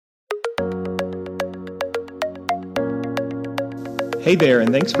Hey there,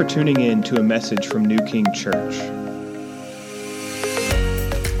 and thanks for tuning in to a message from New King Church.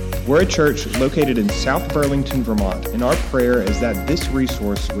 We're a church located in South Burlington, Vermont, and our prayer is that this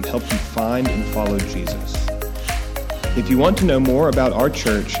resource would help you find and follow Jesus. If you want to know more about our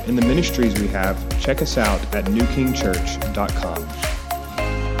church and the ministries we have, check us out at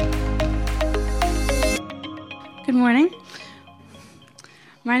newkingchurch.com. Good morning.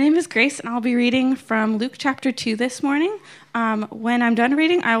 My name is Grace, and I'll be reading from Luke chapter 2 this morning. When I'm done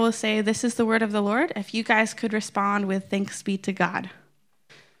reading, I will say, "This is the word of the Lord." If you guys could respond with "Thanks be to God."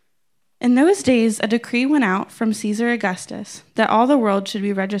 In those days, a decree went out from Caesar Augustus that all the world should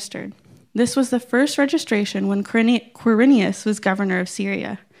be registered. This was the first registration when Quirinius was governor of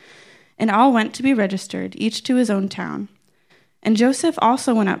Syria. And all went to be registered, each to his own town. And Joseph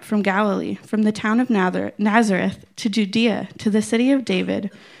also went up from Galilee, from the town of Nazareth to Judea, to the city of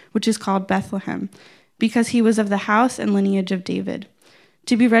David, which is called Bethlehem, because he was of the house and lineage of David,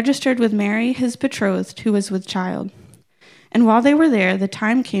 to be registered with Mary, his betrothed, who was with child. And while they were there, the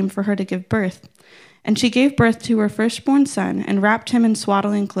time came for her to give birth. And she gave birth to her firstborn son, and wrapped him in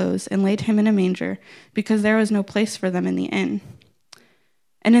swaddling clothes, and laid him in a manger, because there was no place for them in the inn.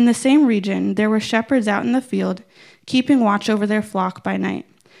 And in the same region there were shepherds out in the field, keeping watch over their flock by night.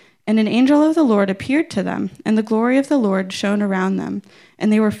 And an angel of the Lord appeared to them, and the glory of the Lord shone around them,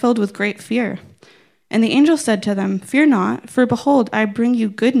 and they were filled with great fear. And the angel said to them, "Fear not, for behold, I bring you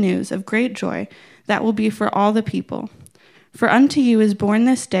good news of great joy that will be for all the people. For unto you is born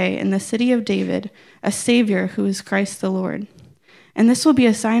this day in the city of David a Savior, who is Christ the Lord. And this will be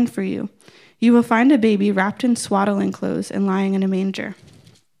a sign for you. You will find a baby wrapped in swaddling clothes and lying in a manger."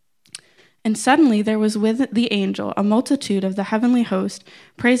 And suddenly there was with the angel a multitude of the heavenly host,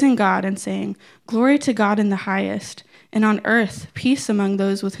 praising God and saying, "Glory to God in the highest, and on earth peace among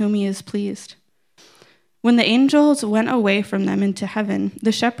those with whom he is pleased." When the angels went away from them into heaven,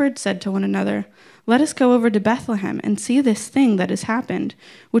 the shepherds said to one another, "Let us go over to Bethlehem and see this thing that has happened,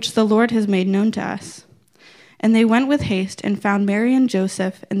 which the Lord has made known to us." And they went with haste and found Mary and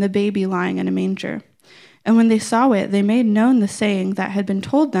Joseph and the baby lying in a manger. And when they saw it, they made known the saying that had been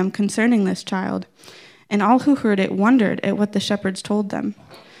told them concerning this child. And all who heard it wondered at what the shepherds told them.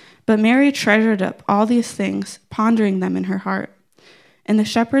 But Mary treasured up all these things, pondering them in her heart. And the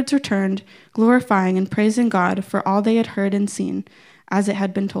shepherds returned, glorifying and praising God for all they had heard and seen, as it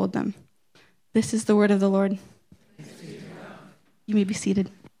had been told them. This is the word of the Lord. You may be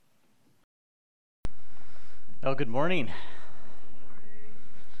seated. Well, good morning.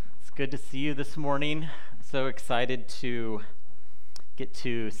 It's good to see you this morning. So excited to get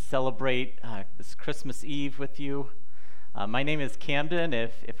to celebrate this Christmas Eve with you. My name is Camden.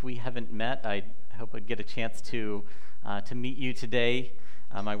 If we haven't met, I hope I'd get a chance to meet you today.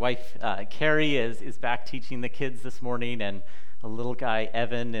 My wife Carrie is back teaching the kids this morning, and a little guy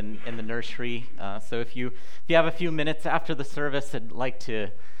Evan in the nursery. So if you have a few minutes after the service, I'd like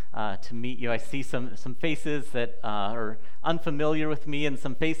to meet you. I see some faces that are unfamiliar with me, and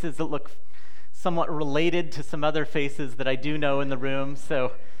some faces that look somewhat related to some other faces that I do know in the room.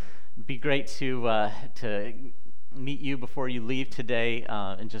 So it'd be great to meet you before you leave today,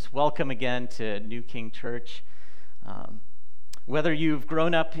 and just welcome again to New King Church. Whether you've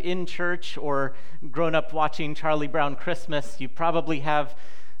grown up in church or grown up watching Charlie Brown Christmas, you probably have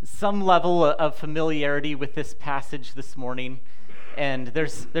some level of familiarity with this passage this morning. And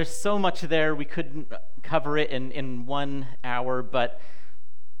there's so much there, we couldn't cover it in 1 hour, but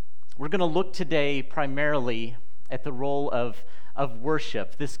we're going to look today primarily at the role of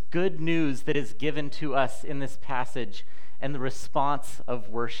worship, this good news that is given to us in this passage, and the response of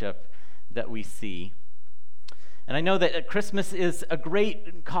worship that we see. And I know that Christmas is a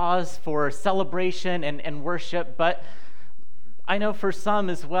great cause for celebration and worship, but I know for some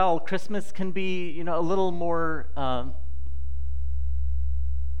as well, Christmas can be, a little more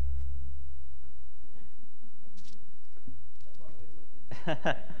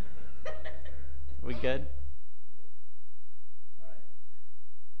We good? All right.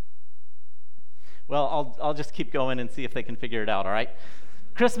 Well, I'll just keep going and see if they can figure it out, all right?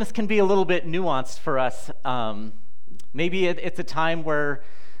 Christmas can be a little bit nuanced for us. Maybe it's a time where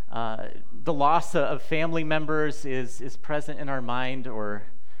the loss of family members is present in our mind, or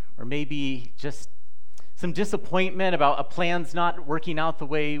maybe just some disappointment about plans not working out the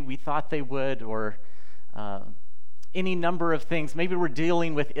way we thought they would, or any number of things. Maybe we're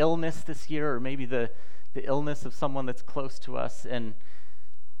dealing with illness this year, or maybe the illness of someone that's close to us. And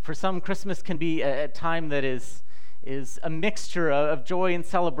for some, Christmas can be a time that is a mixture of joy and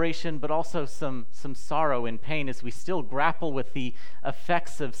celebration, but also some sorrow and pain as we still grapple with the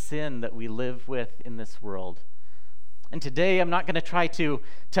effects of sin that we live with in this world. And today I'm not going to try to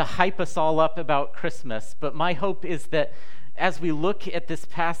hype us all up about Christmas, but my hope is that as we look at this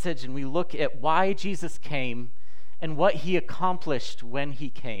passage and we look at why Jesus came and what he accomplished when he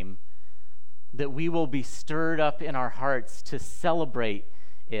came, that we will be stirred up in our hearts to celebrate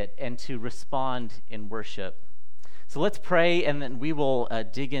it and to respond in worship. So let's pray, and then we will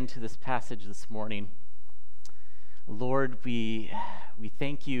dig into this passage this morning. Lord, we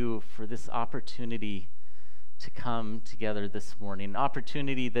thank you for this opportunity to come together this morning, an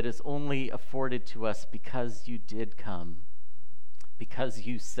opportunity that is only afforded to us because you did come, because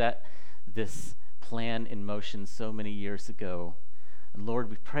you set this plan in motion so many years ago. And Lord,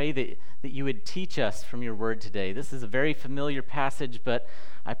 we pray that you would teach us from your word today. This is a very familiar passage, but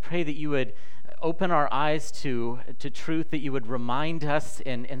I pray that you would open our eyes to truth, that you would remind us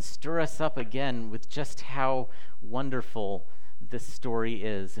and stir us up again with just how wonderful this story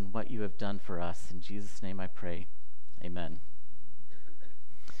is and what you have done for us. In Jesus' name I pray. Amen.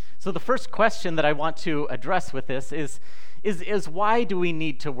 So the first question that I want to address with this is why do we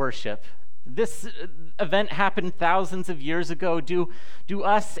need to worship? This event happened thousands of years ago. Do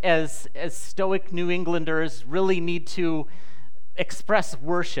us as stoic New Englanders really need to express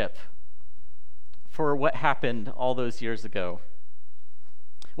worship for what happened all those years ago?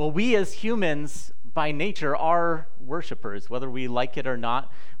 Well, we as humans by nature are worshipers, whether we like it or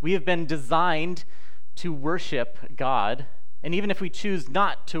not. We have been designed to worship God, and even if we choose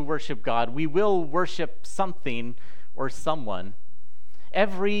not to worship God, we will worship something or someone.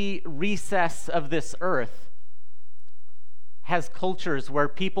 Every recess of this earth has cultures where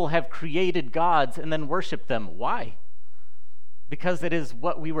people have created gods and then worship them. Why? Because it is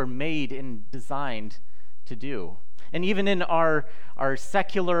what we were made and designed to do. And even in our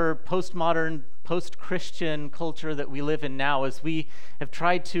secular, postmodern, post-Christian culture that we live in now, as we have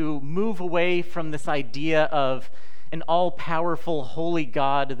tried to move away from this idea of an all-powerful, holy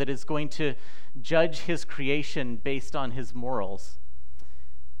God that is going to judge his creation based on his morals,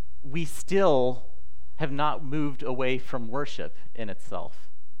 we still have not moved away from worship in itself.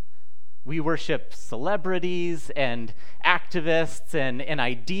 We worship celebrities and activists and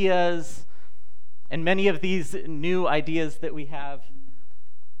ideas, and many of these new ideas that we have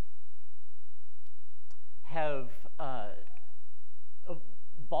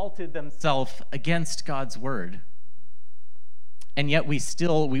vaulted themselves against God's word. And yet we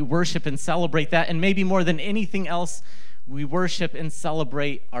worship and celebrate that, and maybe more than anything else, we worship and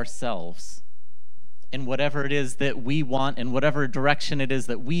celebrate ourselves in whatever it is that we want and whatever direction it is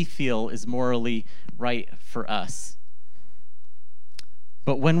that we feel is morally right for us.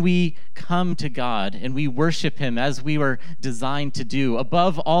 But when we come to God and we worship him as we were designed to do,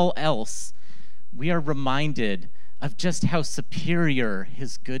 above all else, we are reminded of just how superior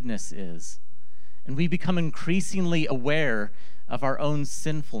his goodness is. And we become increasingly aware of our own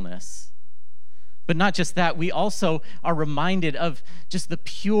sinfulness. But not just that, we also are reminded of just the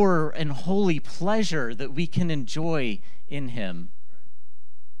pure and holy pleasure that we can enjoy in him.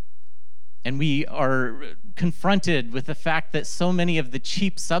 And we are confronted with the fact that so many of the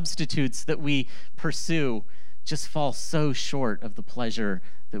cheap substitutes that we pursue just fall so short of the pleasure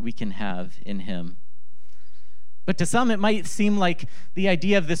that we can have in him. But to some, it might seem like the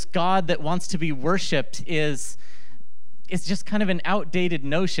idea of this God that wants to be worshipped is just kind of an outdated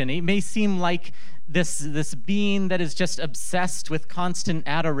notion. It may seem like this being that is just obsessed with constant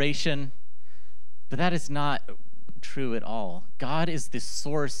adoration, but that is not true at all. God is the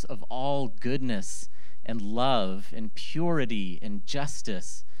source of all goodness and love and purity and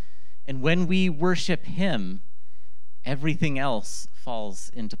justice. And when we worship him, everything else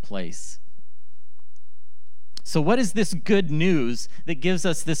falls into place. So what is this good news that gives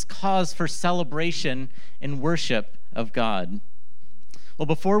us this cause for celebration and worship of God? Well,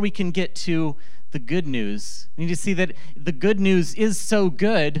 before we can get to the good news, we need to see that the good news is so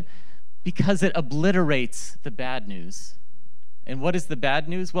good because it obliterates the bad news. And what is the bad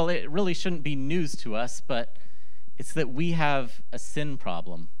news? Well, it really shouldn't be news to us, but it's that we have a sin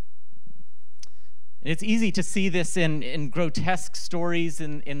problem. And it's easy to see this in grotesque stories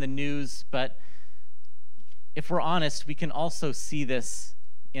in the news, but if we're honest, we can also see this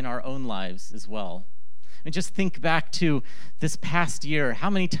in our own lives as well. And just think back to this past year. How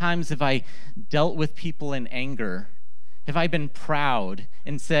many times have I dealt with people in anger? Have I been proud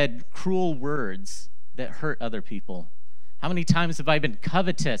and said cruel words that hurt other people? How many times have I been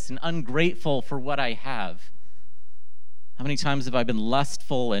covetous and ungrateful for what I have? How many times have I been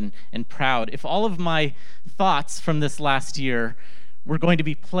lustful and proud? If all of my thoughts from this last year were going to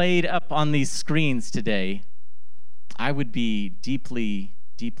be played up on these screens today, I would be deeply,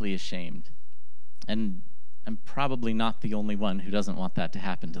 deeply ashamed. And I'm probably not the only one who doesn't want that to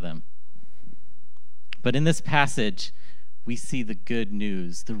happen to them. But in this passage, we see the good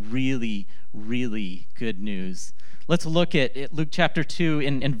news, the really, really good news. Let's look at Luke chapter 2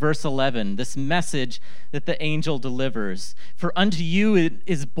 in verse 11, this message that the angel delivers. For unto you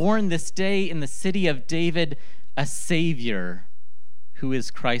is born this day in the city of David a Savior, who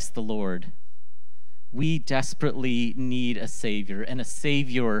is Christ the Lord. We desperately need a Savior, and a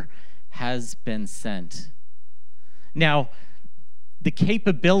Savior has been sent. Now, the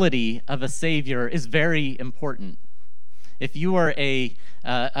capability of a Savior is very important. If you are a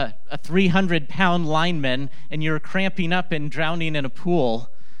 300-pound lineman and you're cramping up and drowning in a pool,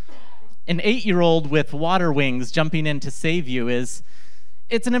 an 8-year-old with water wings jumping in to save you it's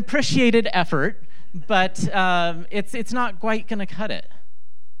an appreciated effort, but it's not quite going to cut it.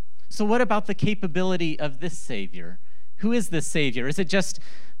 So what about the capability of this Savior? Who is this Savior? Is it just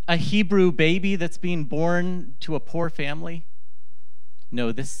a Hebrew baby that's being born to a poor family?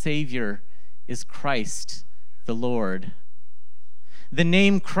 No, this Savior is Christ the Lord. The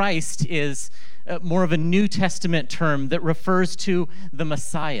name Christ is more of a New Testament term that refers to the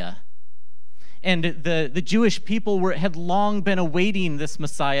Messiah. And the Jewish people had long been awaiting this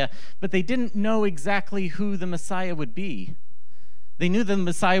Messiah, but they didn't know exactly who the Messiah would be. They knew the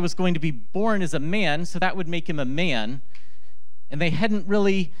Messiah was going to be born as a man, so that would make him a man. And they hadn't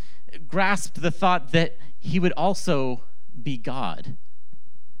really grasped the thought that he would also be God.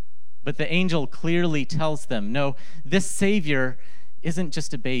 But the angel clearly tells them, no, this Savior isn't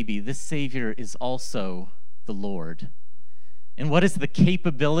just a baby. This Savior is also the Lord. And what is the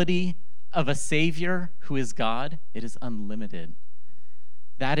capability of a Savior who is God? It is unlimited.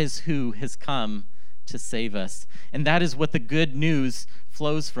 That is who has come to save us. And that is what the good news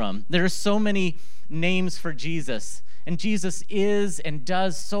flows from. There are so many names for Jesus, and Jesus is and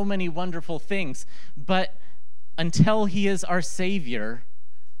does so many wonderful things. But until he is our Savior,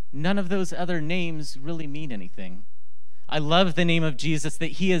 none of those other names really mean anything. I love the name of Jesus,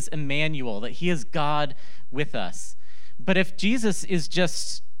 that he is Emmanuel, that he is God with us. But if Jesus is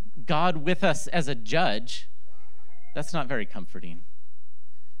just God with us as a judge, that's not very comforting.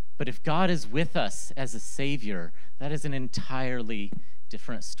 But if God is with us as a Savior, that is an entirely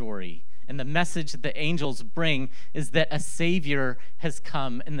different story. And the message that the angels bring is that a Savior has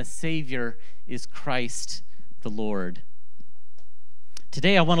come, and the Savior is Christ the Lord.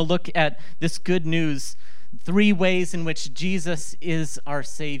 Today I want to look at this good news, 3 ways in which Jesus is our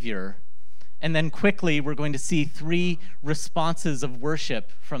Savior. And then quickly we're going to see 3 responses of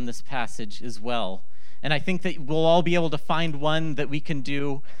worship from this passage as well. And I think that we'll all be able to find one that we can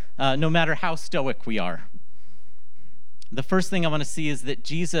do no matter how stoic we are. The first thing I want to see is that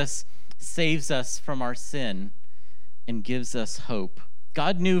Jesus saves us from our sin and gives us hope.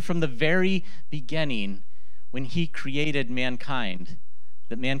 God knew from the very beginning when he created mankind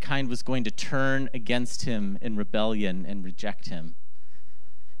that mankind was going to turn against him in rebellion and reject him.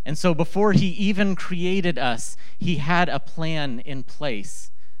 And so before he even created us, he had a plan in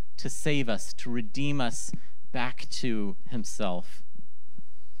place to save us, to redeem us back to himself.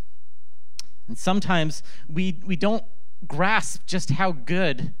 And sometimes we don't grasp just how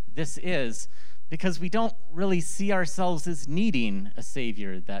good this is because we don't really see ourselves as needing a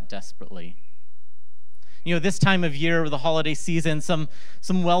Savior that desperately. You know, this time of year, the holiday season, some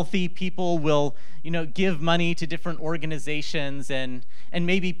wealthy people will, give money to different organizations and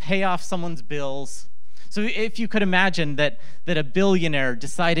maybe pay off someone's bills. So if you could imagine that a billionaire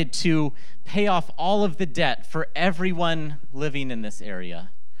decided to pay off all of the debt for everyone living in this area,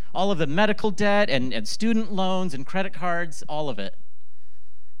 all of the medical debt and student loans and credit cards, all of it.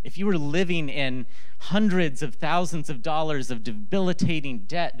 If you were living in hundreds of thousands of dollars of debilitating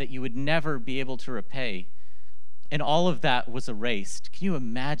debt that you would never be able to repay, and all of that was erased, can you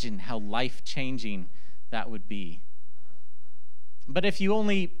imagine how life-changing that would be? But if you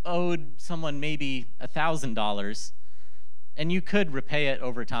only owed someone maybe $1,000, and you could repay it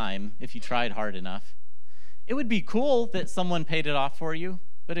over time if you tried hard enough, it would be cool that someone paid it off for you,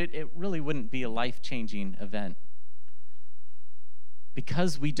 but it really wouldn't be a life-changing event.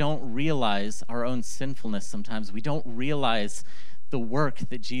 Because we don't realize our own sinfulness sometimes, we don't realize the work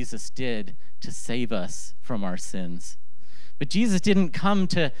that Jesus did to save us from our sins. But Jesus didn't come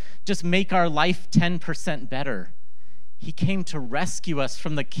to just make our life 10% better. He came to rescue us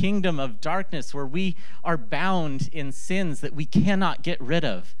from the kingdom of darkness where we are bound in sins that we cannot get rid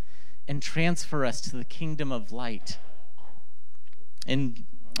of and transfer us to the kingdom of light. In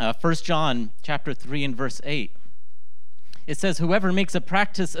 1 John chapter 3 and verse 8, it says, "Whoever makes a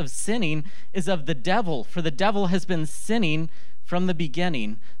practice of sinning is of the devil, for the devil has been sinning from the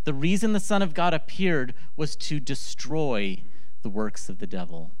beginning, the reason the Son of God appeared was to destroy the works of the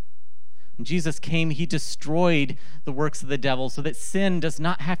devil. When Jesus came, he destroyed the works of the devil so that sin does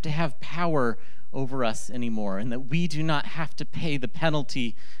not have to have power over us anymore, and that we do not have to pay the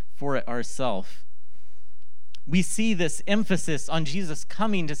penalty for it ourselves. We see this emphasis on Jesus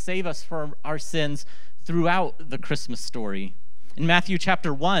coming to save us from our sins throughout the Christmas story. In Matthew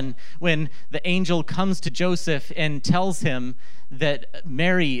chapter 1, when the angel comes to Joseph and tells him that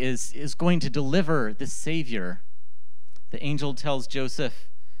Mary is going to deliver the Savior, the angel tells Joseph,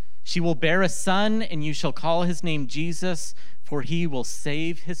 "She will bear a son, and you shall call his name Jesus, for he will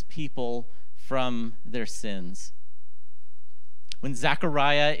save his people from their sins." When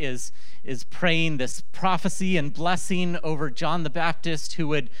Zechariah is praying this prophecy and blessing over John the Baptist, who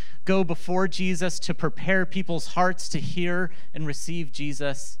would go before Jesus to prepare people's hearts to hear and receive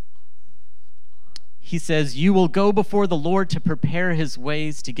Jesus, he says, "You will go before the Lord to prepare his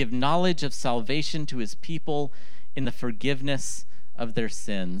ways, to give knowledge of salvation to his people in the forgiveness of their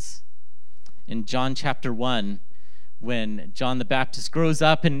sins." In John chapter 1, when John the Baptist grows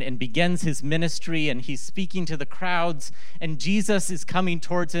up and begins his ministry, and he's speaking to the crowds, and Jesus is coming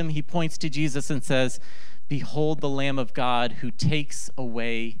towards him, he points to Jesus and says, "Behold the Lamb of God who takes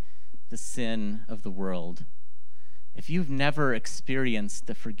away the sin of the world." If you've never experienced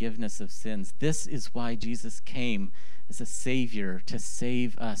the forgiveness of sins, this is why Jesus came as a Savior, to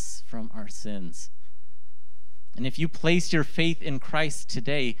save us from our sins. And if you place your faith in Christ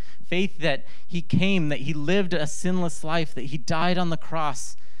today, faith that he came, that he lived a sinless life, that he died on the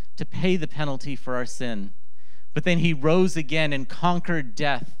cross to pay the penalty for our sin, but then he rose again and conquered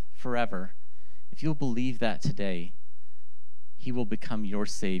death forever, if you'll believe that today, he will become your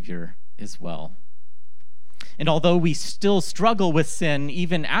Savior as well. And although we still struggle with sin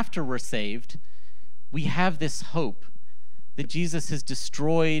even after we're saved, we have this hope that Jesus has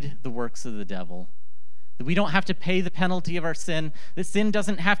destroyed the works of the devil, that we don't have to pay the penalty of our sin, that sin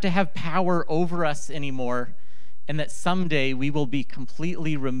doesn't have to have power over us anymore, and that someday we will be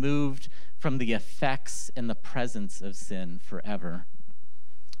completely removed from the effects and the presence of sin forever.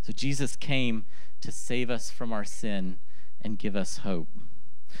 So Jesus came to save us from our sin and give us hope.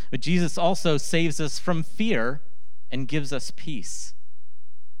 But Jesus also saves us from fear and gives us peace.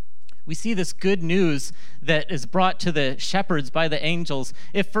 We see this good news that is brought to the shepherds by the angels.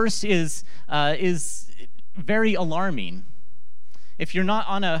 It first is very alarming. If you're not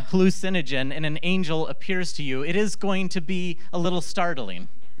on a hallucinogen and an angel appears to you, it is going to be a little startling.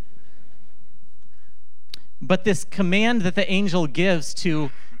 But this command that the angel gives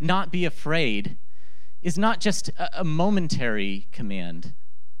to not be afraid is not just a momentary command.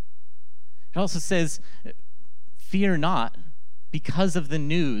 It also says, "Fear not, because of the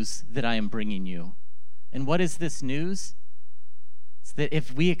news that I am bringing you." And what is this news? It's that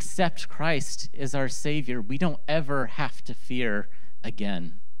if we accept Christ as our Savior, we don't ever have to fear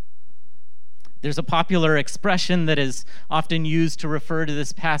again. There's a popular expression that is often used to refer to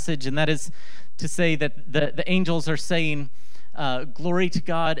this passage, and that is to say that the angels are saying, "Glory to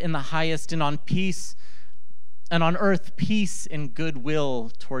God in the highest, and on earth peace and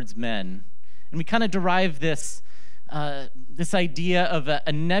goodwill towards men." And we kind of derive this idea of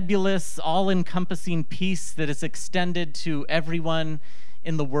a nebulous, all-encompassing peace that is extended to everyone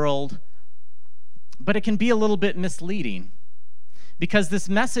in the world. But it can be a little bit misleading, because this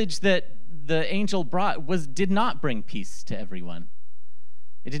message that the angel brought did not bring peace to everyone.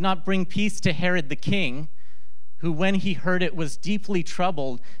 It did not bring peace to Herod the king, who, when he heard it, was deeply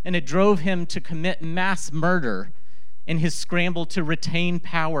troubled, and it drove him to commit mass murder in his scramble to retain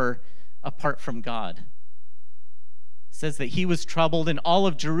power apart from God. It says that he was troubled, and all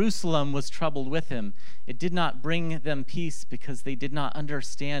of Jerusalem was troubled with him. It did not bring them peace because they did not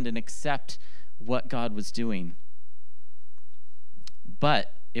understand and accept what God was doing.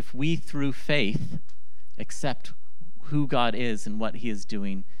 But if we, through faith, accept who God is and what he is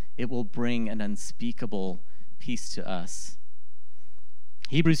doing, it will bring an unspeakable peace to us.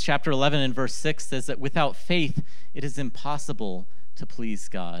 Hebrews chapter 11 and verse 6 says that without faith, it is impossible to please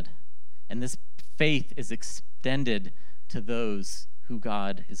God. And this faith is extended to those who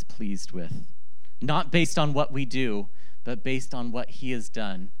God is pleased with, not based on what we do, but based on what he has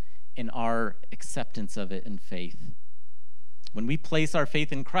done in our acceptance of it in faith. When we place our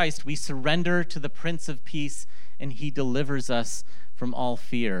faith in Christ, we surrender to the Prince of Peace, and he delivers us from all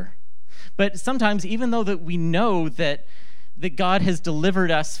fear. But sometimes, even though that we know that God has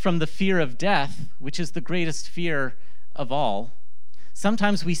delivered us from the fear of death, which is the greatest fear of all,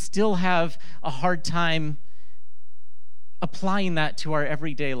 sometimes we still have a hard time applying that to our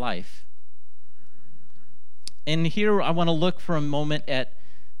everyday life. And here I want to look for a moment at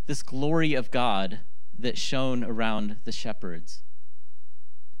this glory of God that shone around the shepherds.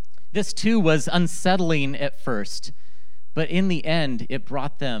 This too was unsettling at first, but in the end, it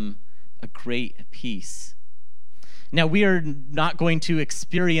brought them a great peace. Now, we are not going to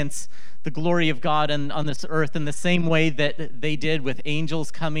experience the glory of God on this earth in the same way that they did with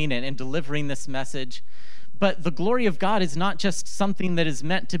angels coming and delivering this message. But the glory of God is not just something that is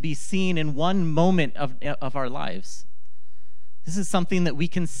meant to be seen in one moment of our lives. This is something that we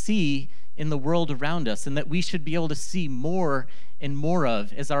can see in the world around us and that we should be able to see more and more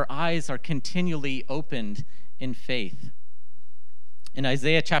of as our eyes are continually opened in faith. In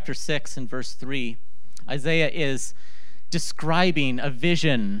Isaiah chapter 6 and verse 3, Isaiah is describing a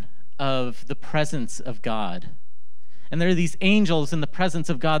vision of the presence of God. And there are these angels in the presence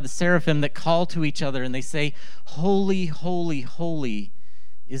of God, the seraphim, that call to each other and they say, "Holy, holy, holy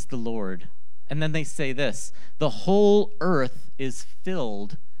is the Lord." And then they say this, "The whole earth is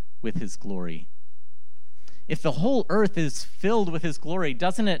filled with his glory." If the whole earth is filled with his glory,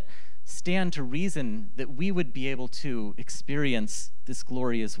 doesn't it stand to reason that we would be able to experience this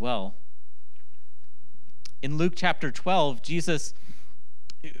glory as well? In Luke chapter 12, Jesus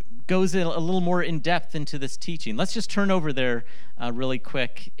goes a little more in depth into this teaching. Let's just turn over there really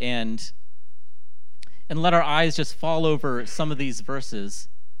quick and let our eyes just fall over some of these verses.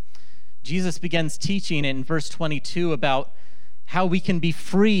 Jesus begins teaching in verse 22 about how we can be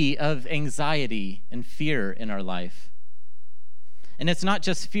free of anxiety and fear in our life. And it's not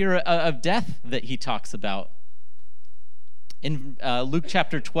just fear of death that he talks about. In Luke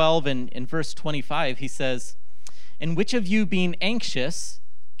chapter 12 and in verse 25, he says, "And which of you being anxious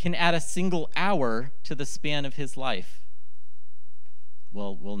can add a single hour to the span of his life?"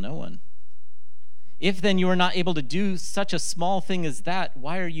 Well, no one. "If then you are not able to do such a small thing as that,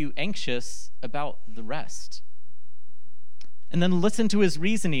 why are you anxious about the rest?" And then listen to his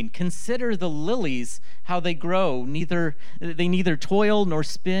reasoning. "Consider the lilies, how they grow. They neither toil nor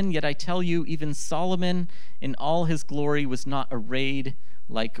spin, yet I tell you, even Solomon in all his glory was not arrayed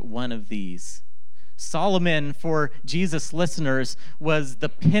like one of these." Solomon, for Jesus listeners, was the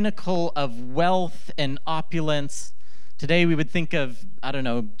pinnacle of wealth and opulence. Today we would think of,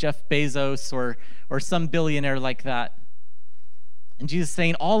 Jeff Bezos or some billionaire like that. And Jesus is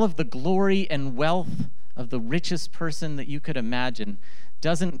saying all of the glory and wealth of the richest person that you could imagine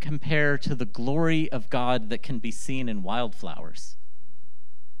doesn't compare to the glory of God that can be seen in wildflowers.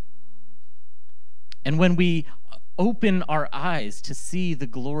 And when we open our eyes to see the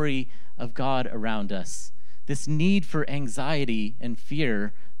glory of God around us, this need for anxiety and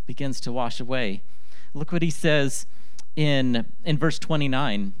fear begins to wash away. Look what he says in verse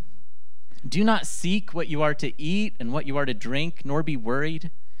 29. "Do not seek what you are to eat and what you are to drink, nor be worried.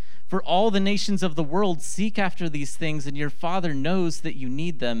 For all the nations of the world seek after these things, and your Father knows that you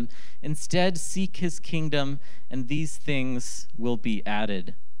need them. Instead, seek his kingdom, and these things will be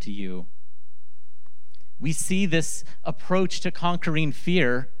added to you." We see this approach to conquering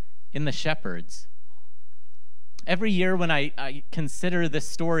fear in the shepherds. Every year when I consider this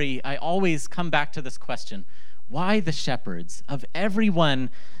story, I always come back to this question. Why the shepherds? Of everyone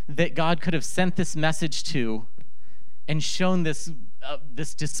that God could have sent this message to and shown this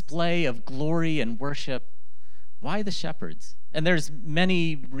display of glory and worship, why the shepherds? And there's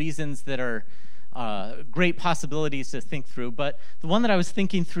many reasons that are great possibilities to think through, but the one that I was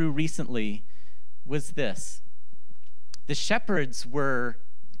thinking through recently was this. The shepherds were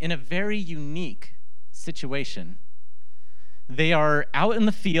in a very unique situation. They are out in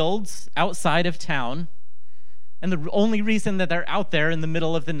the fields outside of town, and the only reason that they're out there in the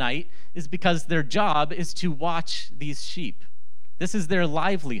middle of the night is because their job is to watch these sheep. This is their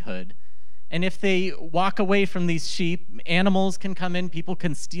livelihood. And if they walk away from these sheep, animals can come in, people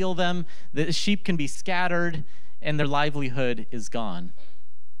can steal them, the sheep can be scattered, and their livelihood is gone.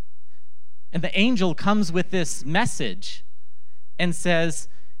 And the angel comes with this message and says,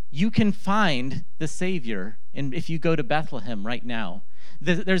 you can find the Savior if you go to Bethlehem right now.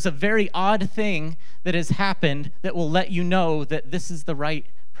 There's a very odd thing that has happened that will let you know that this is the right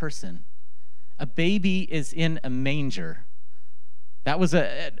person. A baby is in a manger. That was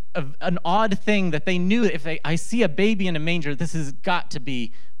an odd thing that they knew. If I see a baby in a manger, this has got to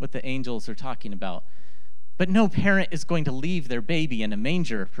be what the angels are talking about. But no parent is going to leave their baby in a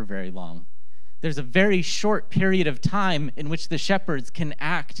manger for very long. There's a very short period of time in which the shepherds can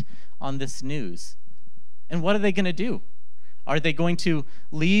act on this news. And what are they going to do? Are they going to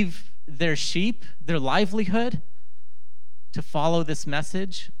leave their sheep, their livelihood, to follow this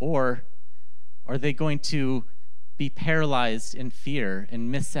message? Or are they going to be paralyzed in fear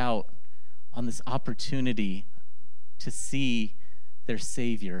and miss out on this opportunity to see their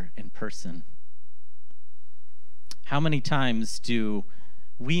Savior in person. How many times do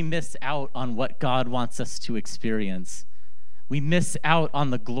we miss out on what God wants us to experience? We miss out on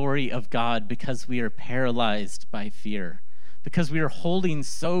the glory of God because we are paralyzed by fear, because we are holding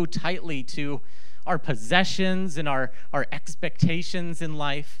so tightly to our possessions and our expectations in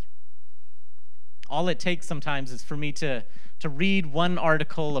life. All it takes sometimes is for me to read one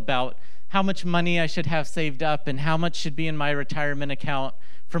article about how much money I should have saved up and how much should be in my retirement account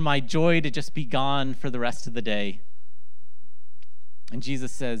for my joy to just be gone for the rest of the day. And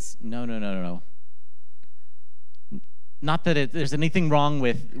Jesus says, no. Not that there's anything wrong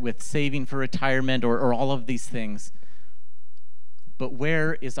with saving for retirement or all of these things, but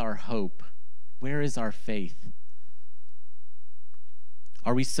where is our hope? Where is our faith?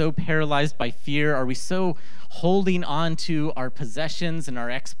 Are we so paralyzed by fear? Are we so holding on to our possessions and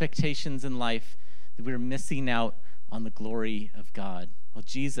our expectations in life that we're missing out on the glory of God? Well,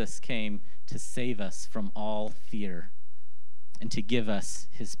 Jesus came to save us from all fear and to give us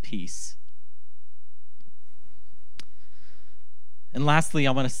his peace. And lastly,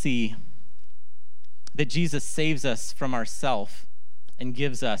 I want to see that Jesus saves us from ourself and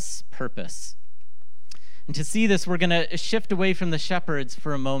gives us purpose. And to see this, we're going to shift away from the shepherds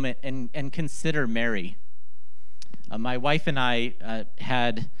for a moment and consider Mary. My wife and I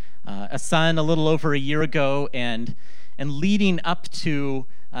had a son a little over a year ago, and leading up to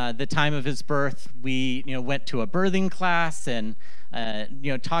the time of his birth, we went to a birthing class and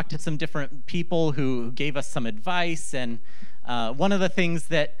talked to some different people who gave us some advice. And one of the things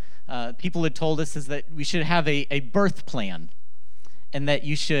that people had told us is that we should have a birth plan, and that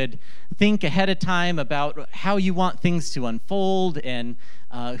you should think ahead of time about how you want things to unfold and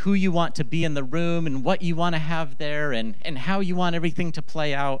who you want to be in the room and what you want to have there and how you want everything to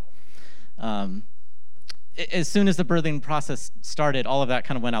play out. As soon as the birthing process started, all of that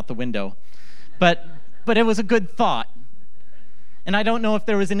kind of went out the window. But it was a good thought. And I don't know if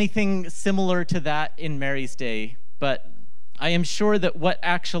there was anything similar to that in Mary's day, but I am sure that what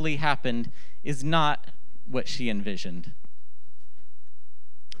actually happened is not what she envisioned.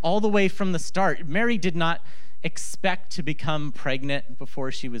 All the way from the start, Mary did not expect to become pregnant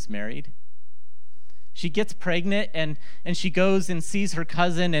before she was married. She gets pregnant and she goes and sees her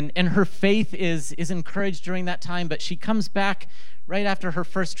cousin, and her faith is encouraged during that time, but she comes back right after her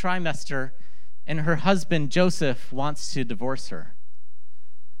first trimester, and her husband, Joseph, wants to divorce her.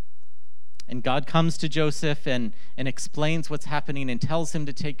 And God comes to Joseph and explains what's happening and tells him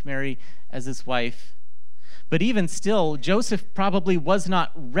to take Mary as his wife. But even still, Joseph probably was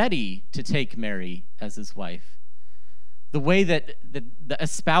not ready to take Mary as his wife. The way that the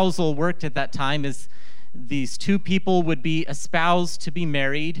espousal worked at that time is these two people would be espoused to be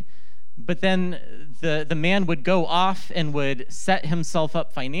married, but then the man would go off and would set himself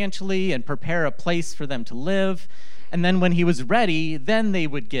up financially and prepare a place for them to live. And then when he was ready, then they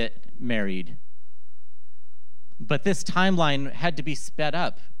would get married. But this timeline had to be sped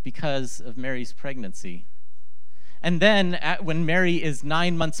up because of Mary's pregnancy. And then when Mary is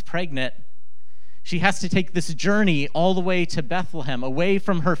 9 months pregnant, she has to take this journey all the way to Bethlehem, away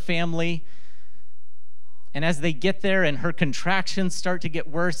from her family. And as they get there and her contractions start to get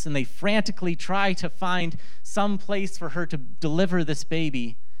worse, and they frantically try to find some place for her to deliver this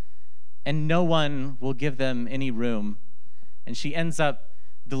baby, and no one will give them any room. And she ends up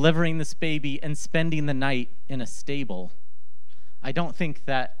delivering this baby and spending the night in a stable. I don't think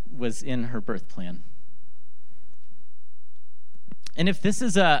that was in her birth plan. And if this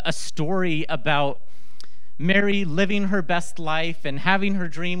is a story about Mary living her best life and having her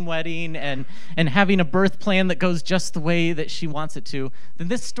dream wedding and having a birth plan that goes just the way that she wants it to, then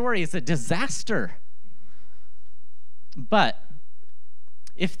this story is a disaster. But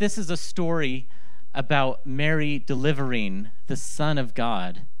if this is a story about Mary delivering the Son of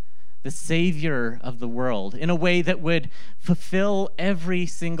God, the Savior of the world, in a way that would fulfill every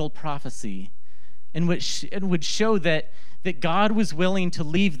single prophecy, in which it would show that God was willing to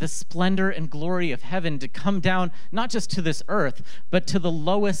leave the splendor and glory of heaven to come down, not just to this earth, but to the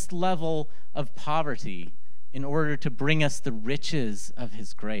lowest level of poverty in order to bring us the riches of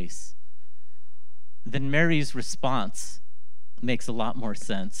his grace, then Mary's response makes a lot more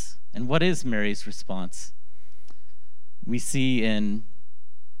sense. And what is Mary's response? We see in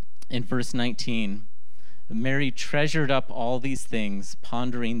verse 19, Mary treasured up all these things,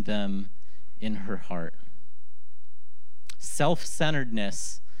 pondering them in her heart.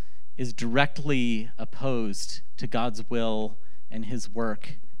 Self-centeredness is directly opposed to God's will and his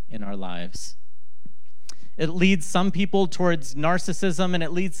work in our lives. It leads some people towards narcissism, and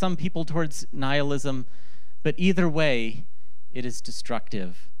it leads some people towards nihilism, but either way, it is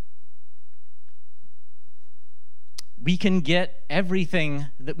destructive. We can get everything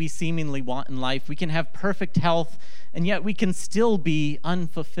that we seemingly want in life. We can have perfect health, and yet we can still be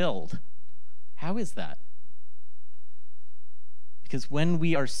unfulfilled. How is that? Because when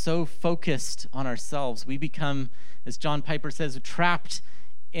we are so focused on ourselves, we become, as John Piper says, trapped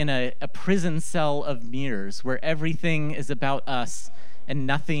in a prison cell of mirrors where everything is about us and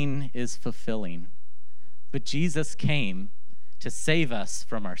nothing is fulfilling. But Jesus came to save us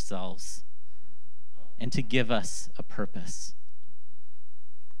from ourselves and to give us a purpose.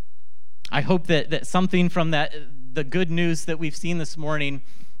 I hope that something from the good news that we've seen this morning,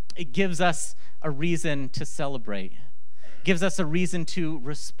 it gives us a reason to celebrate, gives us a reason to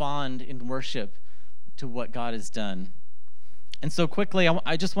respond in worship to what God has done. And so quickly,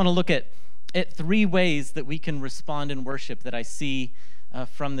 I just want to look at 3 ways that we can respond in worship that I see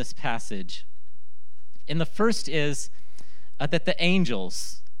from this passage. And the first is that the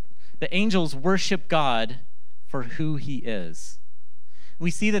angels worship God for who he is.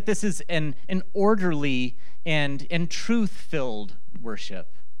 We see that this is an orderly and truth-filled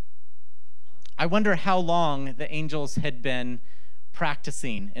worship. I wonder how long the angels had been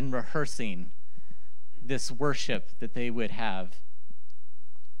practicing and rehearsing this worship that they would have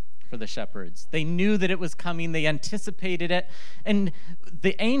for the shepherds. They knew that it was coming, they anticipated it, and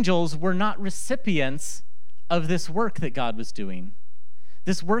the angels were not recipients of this work that God was doing.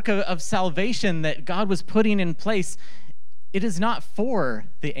 This work of salvation that God was putting in place, it is not for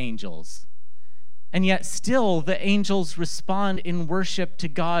the angels. And yet still the angels respond in worship to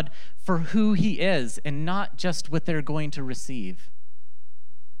God for who he is and not just what they're going to receive.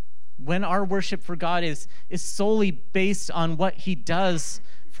 When our worship for God is solely based on what he does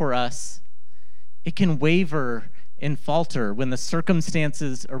for us, it can waver and falter when the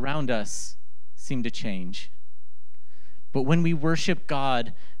circumstances around us seem to change. But when we worship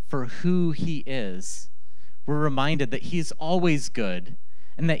God for who he is, we're reminded that he's always good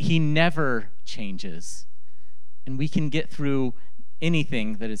and that he never changes. And we can get through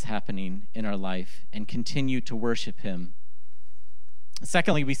anything that is happening in our life and continue to worship him.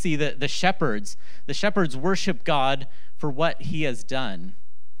 Secondly, we see that the shepherds worship God for what he has done.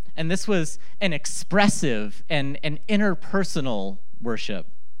 And this was an expressive and an interpersonal worship.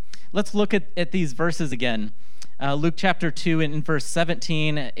 Let's look at these verses again. Luke chapter 2 in verse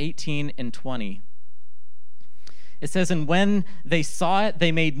 17, 18, and 20. It says, "And when they saw it,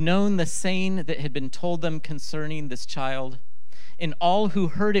 they made known the saying that had been told them concerning this child. And all who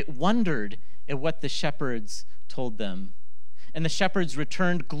heard it wondered at what the shepherds told them. And the shepherds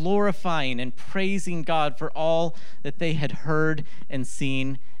returned glorifying and praising God for all that they had heard and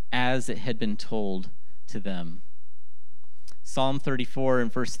seen as it had been told to them." Psalm 34 in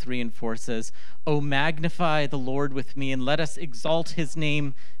verse 3 and 4 says, "O magnify the Lord with me, and let us exalt his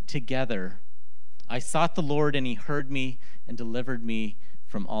name together. I sought the Lord, and he heard me and delivered me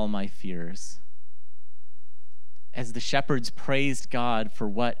from all my fears." As the shepherds praised God for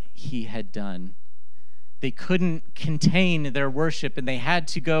what he had done, they couldn't contain their worship, and they had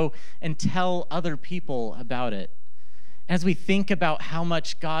to go and tell other people about it. As we think about how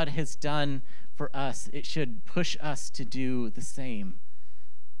much God has done for us, it should push us to do the same.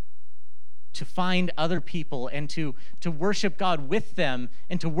 To find other people and to worship God with them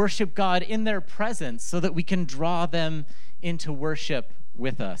and to worship God in their presence so that we can draw them into worship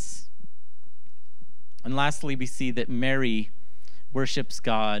with us. And lastly, we see that Mary worships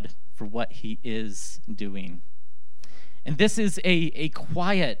God for what he is doing. And this is a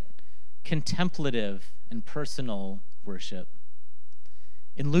quiet, contemplative, and personal worship.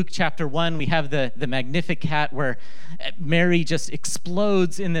 In Luke chapter 1, we have the Magnificat, where Mary just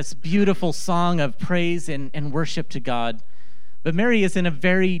explodes in this beautiful song of praise and worship to God. But Mary is in a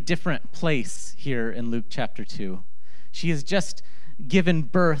very different place here in Luke chapter 2. She has just given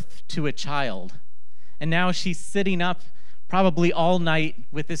birth to a child. And now she's sitting up probably all night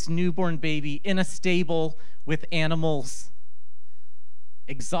with this newborn baby in a stable with animals,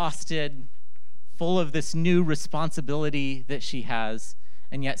 exhausted, full of this new responsibility that she has.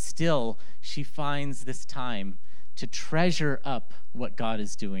 And yet still, she finds this time to treasure up what God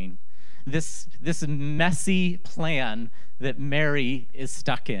is doing. This messy plan that Mary is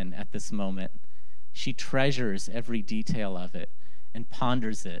stuck in at this moment. She treasures every detail of it and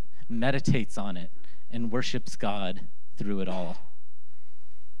ponders it, meditates on it, and worships God through it all.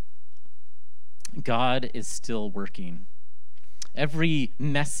 God is still working. Every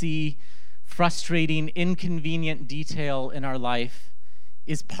messy, frustrating, inconvenient detail in our life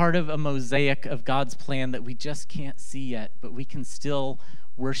is part of a mosaic of God's plan that we just can't see yet, but we can still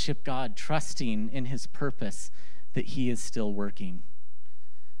worship God, trusting in his purpose that he is still working.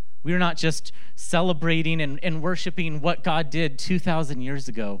 We are not just celebrating and worshiping what God did 2,000 years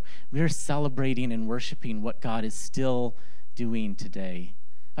ago. We are celebrating and worshiping what God is still doing today.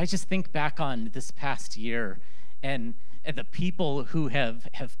 I just think back on this past year and the people who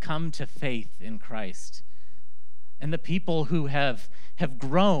have come to faith in Christ, and the people who have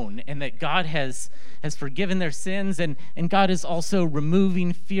grown, and that God has forgiven their sins, and God is also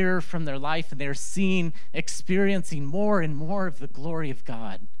removing fear from their life, and they're experiencing more and more of the glory of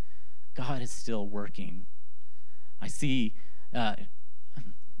God. God is still working. I see, I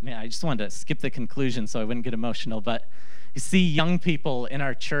just wanted to skip the conclusion so I wouldn't get emotional, but you see young people in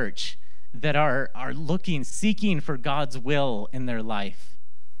our church that are seeking for God's will in their life.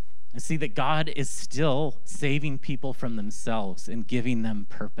 I see that God is still saving people from themselves and giving them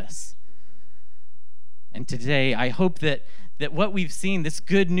purpose. And today, I hope that what we've seen, this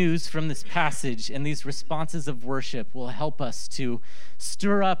good news from this passage and these responses of worship, will help us to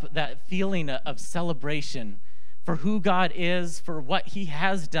stir up that feeling of celebration for who God is, for what he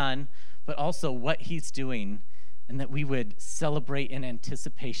has done, but also what he's doing, and that we would celebrate in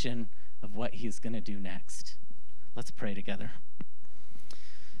anticipation of what he's going to do next. Let's pray together.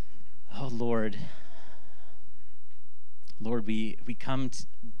 Oh, Lord, we come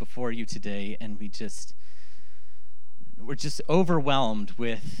before you today, and we're just overwhelmed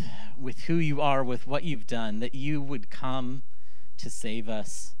with who you are, with what you've done, that you would come to save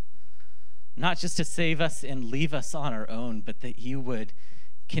us, not just to save us and leave us on our own, but that you would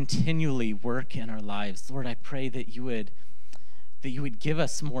continually work in our lives. Lord, I pray that you would give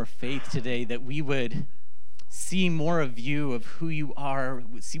us more faith today, that we would see more of you, of who you are.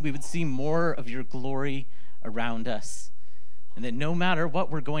 We would see more of your glory around us, and that no matter what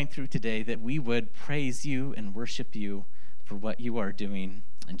we're going through today, that we would praise you and worship you for what you are doing.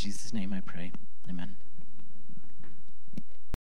 In Jesus' name I pray. Amen.